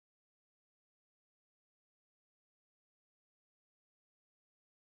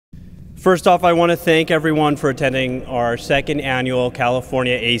First off, I want to thank everyone for attending our second annual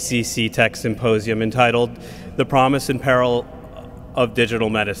California ACC Tech Symposium entitled The Promise and Peril of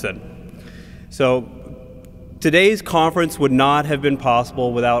Digital Medicine. So today's conference would not have been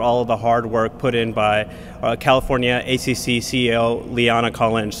possible without all of the hard work put in by California ACC CEO Liana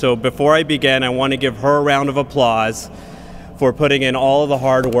Collins. So before I begin, I want to give her a round of applause for putting in all of the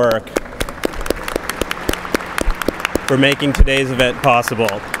hard work for making today's event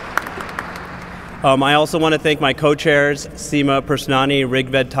possible. I also want to thank my co-chairs, Seema Persnani,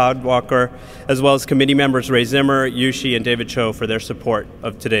 Rigved Tadwalkar, as well as committee members Ray Zimmer, Yushi, and David Cho for their support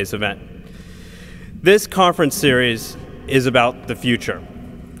of today's event. This conference series is about the future.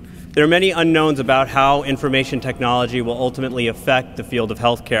 There are many unknowns about how information technology will ultimately affect the field of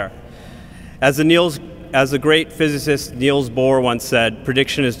healthcare. As the great physicist Niels Bohr once said,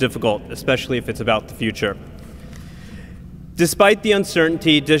 prediction is difficult, especially if it's about the future. Despite the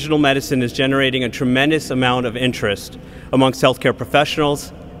uncertainty, digital medicine is generating a tremendous amount of interest amongst healthcare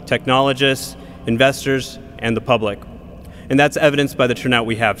professionals, technologists, investors, and the public. And that's evidenced by the turnout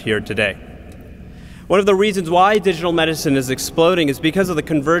we have here today. One of the reasons why digital medicine is exploding is because of the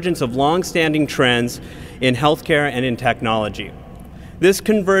convergence of long-standing trends in healthcare and in technology. This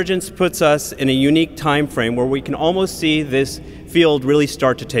convergence puts us in a unique time frame where we can almost see this field really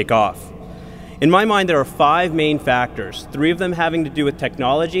start to take off. In my mind, there are 5 main factors, 3 of them having to do with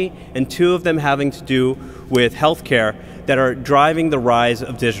technology and 2 of them having to do with healthcare that are driving the rise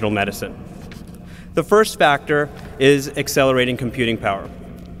of digital medicine. The first factor is accelerating computing power.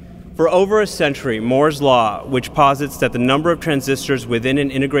 For over a century, Moore's law, which posits that the number of transistors within an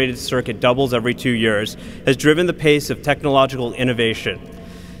integrated circuit doubles every 2 years, has driven the pace of technological innovation.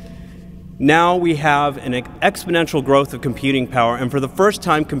 Now we have an exponential growth of computing power, and for the first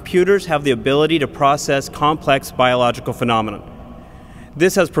time, computers have the ability to process complex biological phenomena.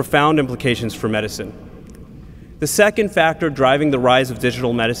 This has profound implications for medicine. The second factor driving the rise of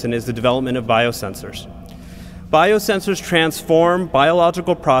digital medicine is the development of biosensors. Biosensors transform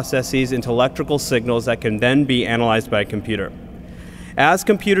biological processes into electrical signals that can then be analyzed by a computer. As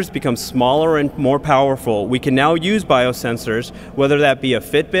computers become smaller and more powerful, we can now use biosensors, whether that be a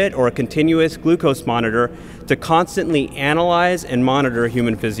Fitbit or a continuous glucose monitor, to constantly analyze and monitor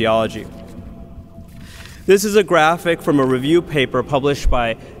human physiology. This is a graphic from a review paper published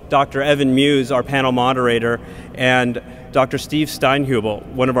by Dr. Evan Muse, our panel moderator, and Dr. Steve Steinhubel,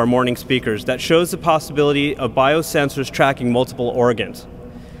 one of our morning speakers, that shows the possibility of biosensors tracking multiple organs.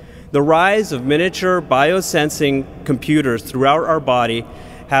 The rise of miniature biosensing computers throughout our body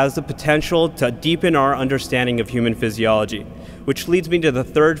has the potential to deepen our understanding of human physiology, which leads me to the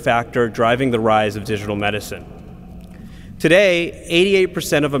third factor driving the rise of digital medicine. Today,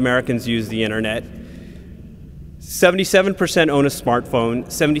 88% of Americans use the internet, 77% own a smartphone,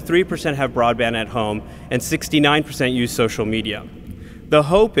 73% have broadband at home, and 69% use social media. The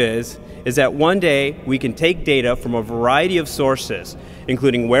hope is that one day we can take data from a variety of sources,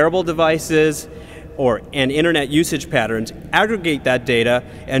 including wearable devices and internet usage patterns, aggregate that data,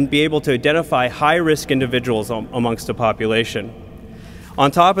 and be able to identify high-risk individuals amongst the population. On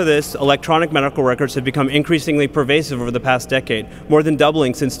top of this, electronic medical records have become increasingly pervasive over the past decade, more than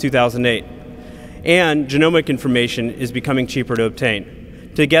doubling since 2008. And genomic information is becoming cheaper to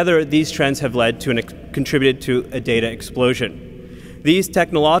obtain. Together, these trends have led to contributed to a data explosion. These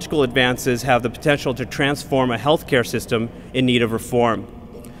technological advances have the potential to transform a healthcare system in need of reform,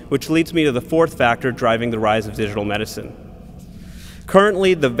 which leads me to the fourth factor driving the rise of digital medicine.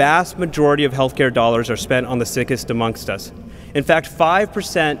 Currently, the vast majority of healthcare dollars are spent on the sickest amongst us. In fact,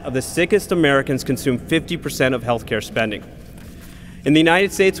 5% of the sickest Americans consume 50% of healthcare spending. In the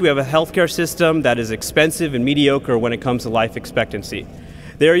United States, we have a healthcare system that is expensive and mediocre when it comes to life expectancy.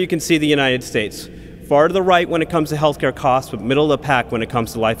 There you can see the United States. Far to the right when it comes to healthcare costs, but middle of the pack when it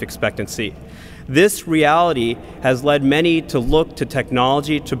comes to life expectancy. This reality has led many to look to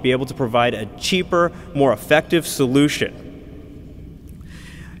technology to be able to provide a cheaper, more effective solution.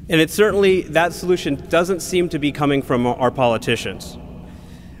 And that solution doesn't seem to be coming from our politicians.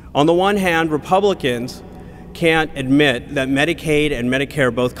 On the one hand, Republicans can't admit that Medicaid and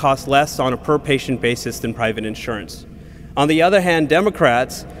Medicare both cost less on a per-patient basis than private insurance. On the other hand,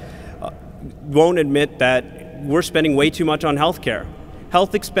 Democrats won't admit that we're spending way too much on healthcare.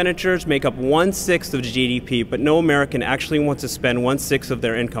 Health expenditures make up 1/6 of GDP, but no American actually wants to spend 1/6 of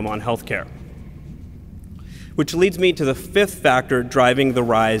their income on healthcare. Which leads me to the fifth factor driving the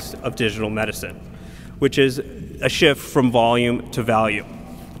rise of digital medicine, which is a shift from volume to value.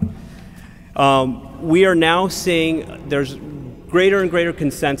 We are now seeing there's greater and greater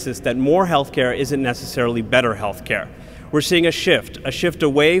consensus that more healthcare isn't necessarily better healthcare. we're seeing a shift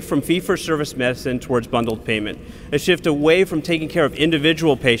away from fee-for-service medicine towards bundled payment, a shift away from taking care of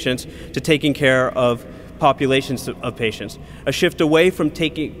individual patients to taking care of populations of patients, a shift away from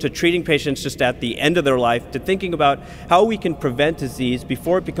treating patients just at the end of their life to thinking about how we can prevent disease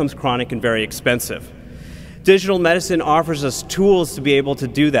before it becomes chronic and very expensive. Digital medicine offers us tools to be able to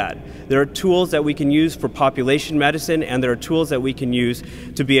do that. There are tools that we can use for population medicine, and there are tools that we can use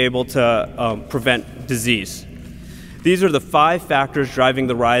to be able to prevent disease. These are the 5 factors driving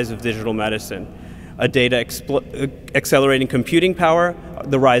the rise of digital medicine: a data accelerating computing power,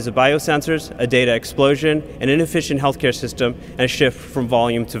 the rise of biosensors, a data explosion, an inefficient healthcare system, and a shift from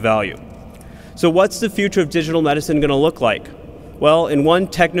volume to value. So what's the future of digital medicine going to look like? Well, in one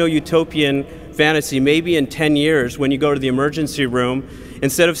techno-utopian fantasy, maybe in 10 years, when you go to the emergency room,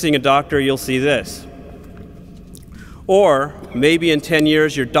 instead of seeing a doctor, you'll see this. Or maybe in 10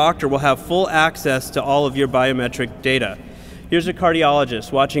 years, your doctor will have full access to all of your biometric data. Here's a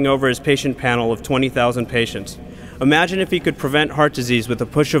cardiologist watching over his patient panel of 20,000 patients. Imagine if he could prevent heart disease with a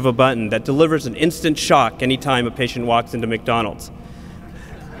push of a button that delivers an instant shock anytime a patient walks into McDonald's.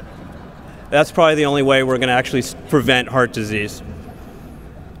 That's probably the only way we're going to actually prevent heart disease.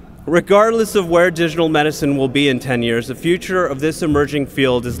 Regardless of where digital medicine will be in 10 years, the future of this emerging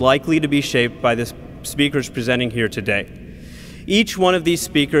field is likely to be shaped by the speakers presenting here today. Each one of these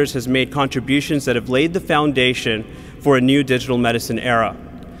speakers has made contributions that have laid the foundation for a new digital medicine era.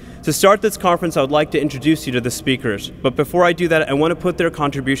 To start this conference, I would like to introduce you to the speakers, but before I do that, I want to put their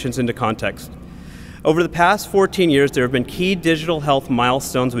contributions into context. Over the past 14 years, there have been key digital health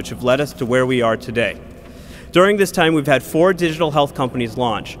milestones which have led us to where we are today. During this time, we've had 4 digital health companies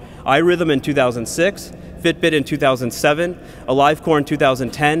launch: iRhythm in 2006, Fitbit in 2007, AliveCore in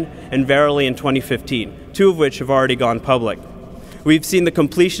 2010, and Verily in 2015, 2 of which have already gone public. We've seen the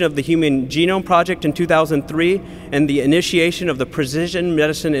completion of the Human Genome Project in 2003 and the initiation of the Precision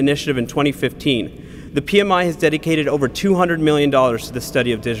Medicine Initiative in 2015. The PMI has dedicated over $200 million to the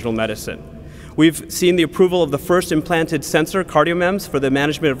study of digital medicine. We've seen the approval of the first implanted sensor, CardioMEMS, for the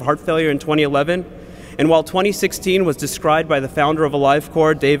management of heart failure in 2011. And while 2016 was described by the founder of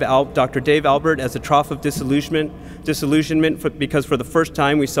AliveCore, Dr. Dave Albert, as a trough of disillusionment because for the first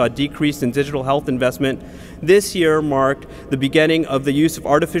time we saw a decrease in digital health investment, this year marked the beginning of the use of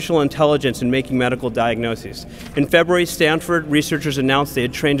artificial intelligence in making medical diagnoses. In February, Stanford researchers announced they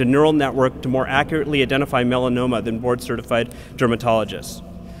had trained a neural network to more accurately identify melanoma than board-certified dermatologists.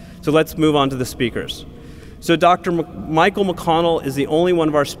 So let's move on to the speakers. So Dr. Michael McConnell is the only one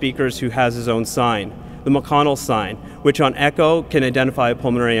of our speakers who has his own sign, the McConnell sign, which on echo can identify a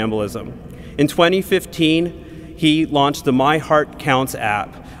pulmonary embolism. In 2015, he launched the My Heart Counts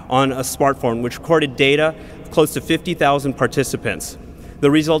app on a smartphone, which recorded data of close to 50,000 participants.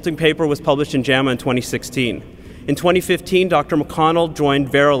 The resulting paper was published in JAMA in 2016. In 2015, Dr. McConnell joined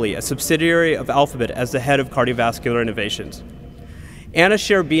Verily, a subsidiary of Alphabet, as the head of cardiovascular innovations. Anna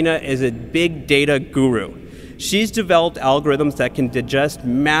Sherbina is a big data guru. She's developed algorithms that can digest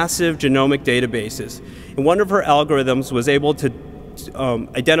massive genomic databases. And one of her algorithms was able to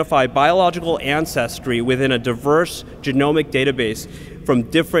identify biological ancestry within a diverse genomic database from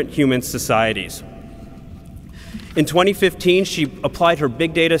different human societies. In 2015, she applied her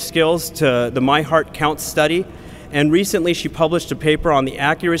big data skills to the My Heart Counts study, and recently she published a paper on the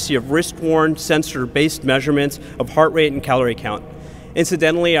accuracy of wrist-worn sensor-based measurements of heart rate and calorie count.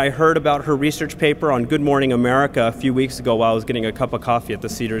 Incidentally, I heard about her research paper on Good Morning America a few weeks ago while I was getting a cup of coffee at the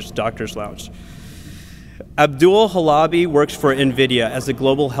Cedars Doctor's Lounge. Abdul Halabi works for NVIDIA as the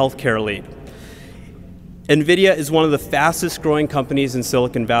global healthcare lead. NVIDIA is one of the fastest growing companies in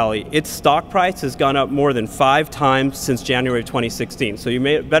Silicon Valley. Its stock price has gone up more than 5 times since January 2016, so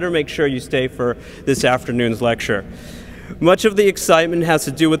you better make sure you stay for this afternoon's lecture. Much of the excitement has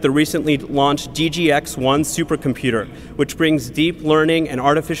to do with the recently launched DGX-1 supercomputer, which brings deep learning and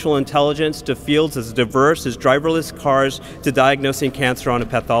artificial intelligence to fields as diverse as driverless cars to diagnosing cancer on a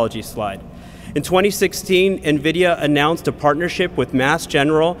pathology slide. In 2016, NVIDIA announced a partnership with Mass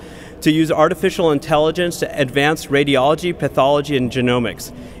General to use artificial intelligence to advance radiology, pathology, and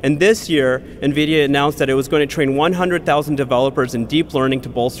genomics. And this year, NVIDIA announced that it was going to train 100,000 developers in deep learning to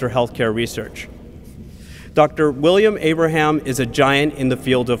bolster healthcare research. Dr. William Abraham is a giant in the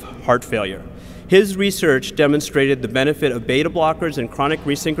field of heart failure. His research demonstrated the benefit of beta blockers and chronic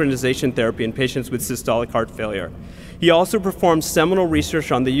resynchronization therapy in patients with systolic heart failure. He also performed seminal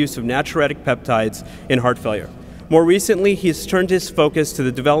research on the use of natriuretic peptides in heart failure. More recently, he has turned his focus to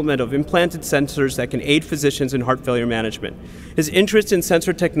the development of implanted sensors that can aid physicians in heart failure management. His interest in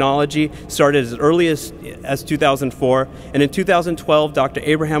sensor technology started as early as 2004, and in 2012, Dr.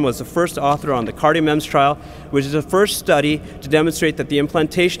 Abraham was the first author on the CardioMEMS trial, which is the first study to demonstrate that the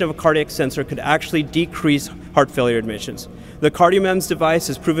implantation of a cardiac sensor could actually decrease heart failure admissions. The CardioMEMS device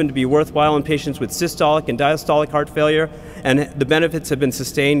has proven to be worthwhile in patients with systolic and diastolic heart failure, and the benefits have been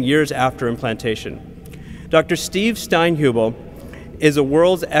sustained years after implantation. Dr. Steve Steinhubel is a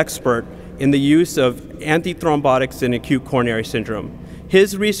world's expert in the use of antithrombotics in acute coronary syndrome.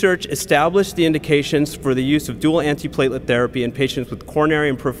 His research established the indications for the use of dual antiplatelet therapy in patients with coronary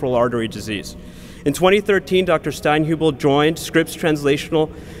and peripheral artery disease. In 2013, Dr. Steinhubel joined Scripps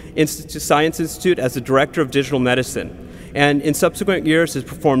Translational Science Institute as the Director of Digital Medicine, and in subsequent years has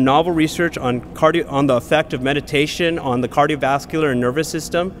performed novel research on the effect of meditation on the cardiovascular and nervous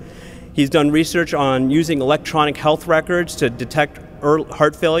system. He's done research on using electronic health records to detect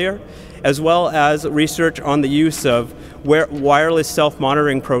heart failure, as well as research on the use of wireless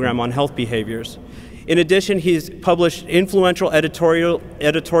self-monitoring program on health behaviors. In addition, he's published influential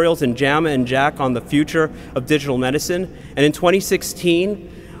editorials in JAMA and JACC on the future of digital medicine. And in 2016,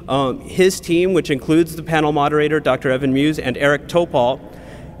 his team, which includes the panel moderator, Dr. Evan Muse, and Eric Topol,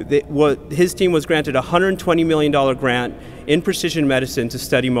 his team was granted a $120 million grant in precision medicine to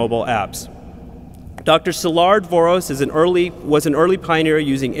study mobile apps. Dr. Szilard Voros was an early pioneer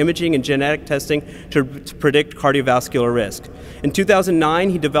using imaging and genetic testing to predict cardiovascular risk. In 2009,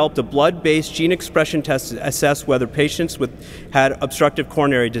 he developed a blood-based gene expression test to assess whether patients had obstructive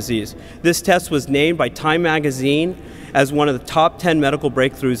coronary disease. This test was named by Time magazine as one of the top 10 medical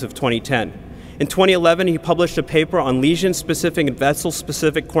breakthroughs of 2010. In 2011, he published a paper on lesion-specific and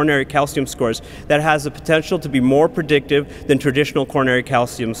vessel-specific coronary calcium scores that has the potential to be more predictive than traditional coronary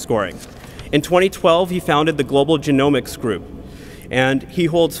calcium scoring. In 2012, he founded the Global Genomics Group, and he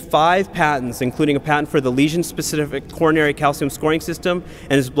holds 5 patents, including a patent for the lesion-specific coronary calcium scoring system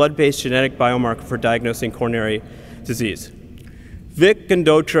and his blood-based genetic biomarker for diagnosing coronary disease. Vic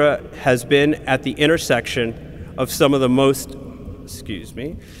Gandotra has been at the intersection of some of the most,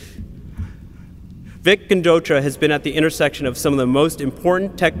 Vic Gandotra has been at the intersection of some of the most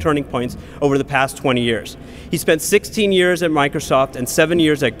important tech turning points over the past 20 years. He spent 16 years at Microsoft and 7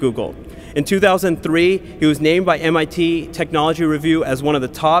 years at Google. In 2003, he was named by MIT Technology Review as one of the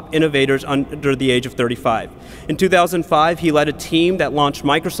top innovators under the age of 35. In 2005, he led a team that launched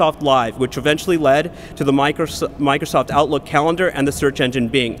Microsoft Live, which eventually led to the Microsoft Outlook calendar and the search engine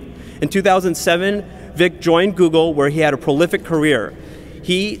Bing. In 2007, Vic joined Google, where he had a prolific career.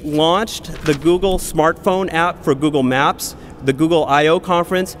 He launched the Google smartphone app for Google Maps, the Google I/O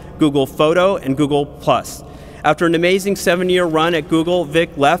conference, Google Photo, and Google+. After an amazing 7-year run at Google, Vic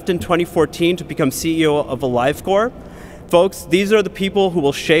left in 2014 to become CEO of AliveCore. Folks, these are the people who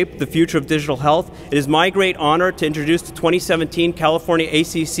will shape the future of digital health. It is my great honor to introduce the 2017 California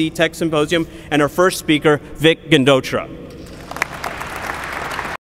ACC Tech Symposium and our first speaker, Vic Gandotra.